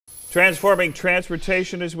Transforming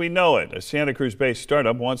transportation as we know it. A Santa Cruz-based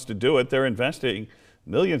startup wants to do it. They're investing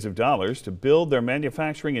millions of dollars to build their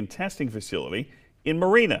manufacturing and testing facility in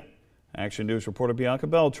Marina. Action News reporter Bianca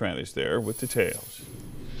Beltran is there with details.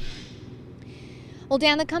 Well,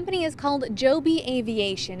 Dan, the company is called Joby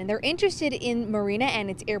Aviation, and they're interested in Marina and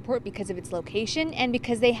its airport because of its location and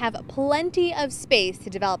because they have plenty of space to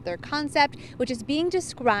develop their concept, which is being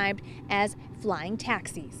described as flying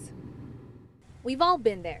taxis. We've all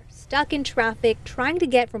been there, stuck in traffic, trying to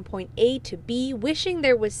get from point A to B, wishing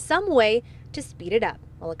there was some way to speed it up.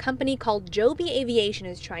 Well, a company called Joby Aviation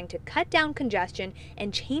is trying to cut down congestion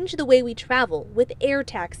and change the way we travel with air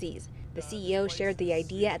taxis. The CEO shared the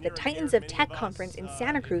idea at the Titans of Tech conference in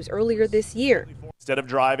Santa Cruz earlier this year. Instead of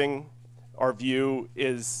driving, our view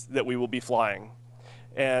is that we will be flying.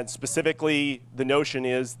 And specifically, the notion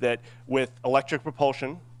is that with electric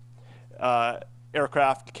propulsion,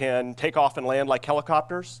 aircraft can take off and land like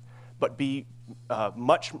helicopters, but be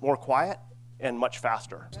much more quiet and much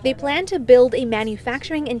faster. They plan to build a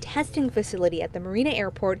manufacturing and testing facility at the Marina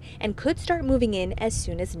Airport and could start moving in as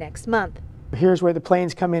soon as next month. Here's where the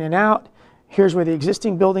planes come in and out. Here's where the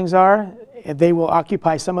existing buildings are. They will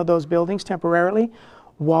occupy some of those buildings temporarily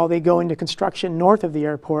while they go into construction north of the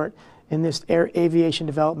airport in this aviation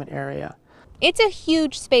development area. It's a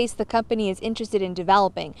huge space the company is interested in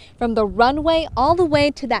developing. From the runway all the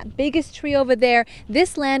way to that biggest tree over there,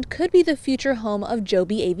 this land could be the future home of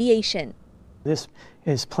Joby Aviation. This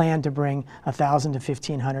is planned to bring 1,000 to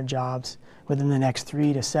 1,500 jobs within the next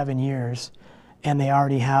 3 to 7 years. And they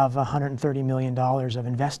already have $130 million of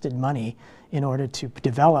invested money in order to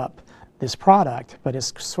develop this product. But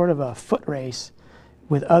it's sort of a foot race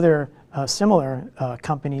with other similar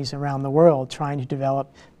companies around the world trying to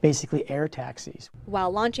develop basically air taxis.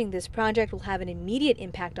 While launching this project will have an immediate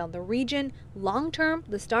impact on the region, long-term,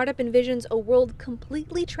 the startup envisions a world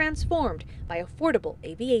completely transformed by affordable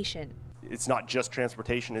aviation. It's not just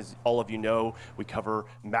transportation, as all of you know. We cover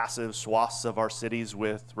massive swaths of our cities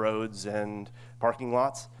with roads and parking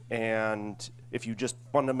lots. And if you just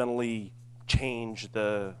fundamentally change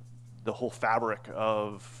the whole fabric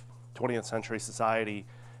of 20th century society,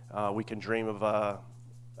 we can dream of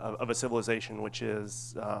a civilization which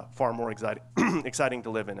is far more exciting to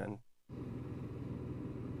live in.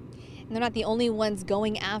 And they're not the only ones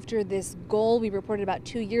going after this goal. We reported about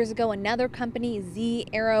 2 years ago, another company, Z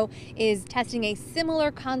Aero, is testing a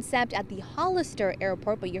similar concept at the Hollister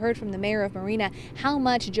Airport. But you heard from the mayor of Marina how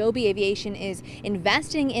much Joby Aviation is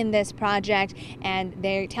investing in this project. And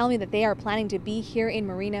they tell me that they are planning to be here in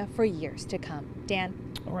Marina for years to come. Dan.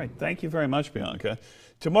 All right. Thank you very much, Bianca.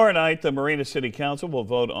 Tomorrow night, the Marina City Council will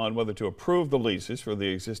vote on whether to approve the leases for the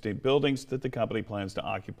existing buildings that the company plans to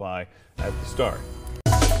occupy at the start.